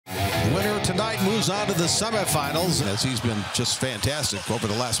tonight moves on to the semifinals, as he's been just fantastic over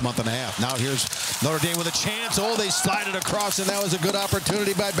the last month and a half. Now here's Notre Dame with a chance. Oh, they slide it across, and that was a good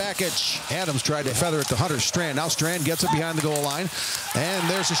opportunity by Bakic. Adams tried to feather it to Hunter Strand. Now Strand gets it behind the goal line, and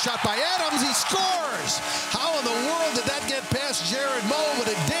there's a shot by Adams. He scores! How in the world did that get past Jared Moe? But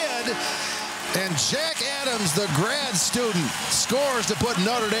it did. And Jack Adams, the grad student, scores to put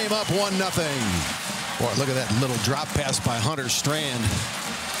Notre Dame up 1-0. Boy, look at that little drop pass by Hunter Strand.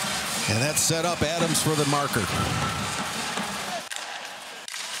 And that set up Adams for the marker.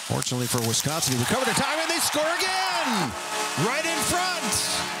 Fortunately for Wisconsin, he recovered in time, and they score again! Right in front!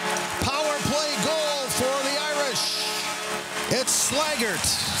 Power play goal for the Irish. It's Slaggert.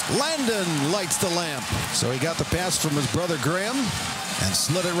 Landon lights the lamp. So he got the pass from his brother Graham and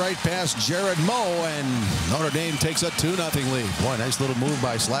slid it right past Jared Moe, and Notre Dame takes a 2-0 lead. Boy, nice little move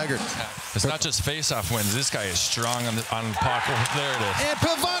by Slaggert. It's not just face-off wins. This guy is strong on the puck. There it is. And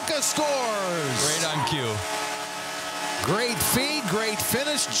Pavanka scores. Great on cue. Great feed, great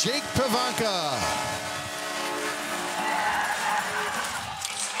finish, Jake Pavanka.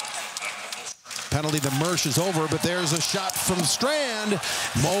 Penalty to Mersch is over, but there's a shot from Strand.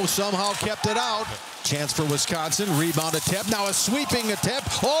 Moe somehow kept it out. Chance for Wisconsin, rebound attempt, now a sweeping attempt.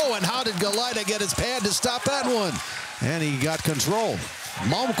 Oh, and how did Galida get his pad to stop that one? And he got control.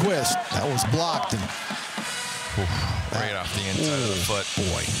 Malmquist, that was blocked. And right off the inside of the foot.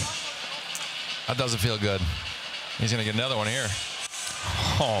 Boy. That doesn't feel good. He's going to get another one here.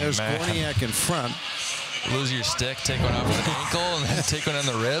 Oh, there's man. Gorniak in front. Lose your stick, take one off the ankle, and then take one in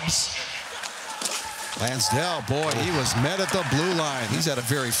the ribs. Lansdale, boy, he was met at the blue line. He's had a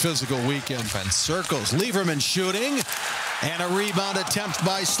very physical weekend. Circles, Lieberman shooting, and a rebound attempt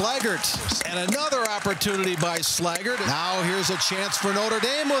by Slaggert. And another opportunity by Slaggert. Now here's a chance for Notre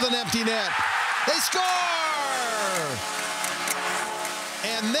Dame with an empty net. They score!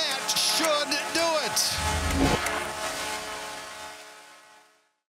 And that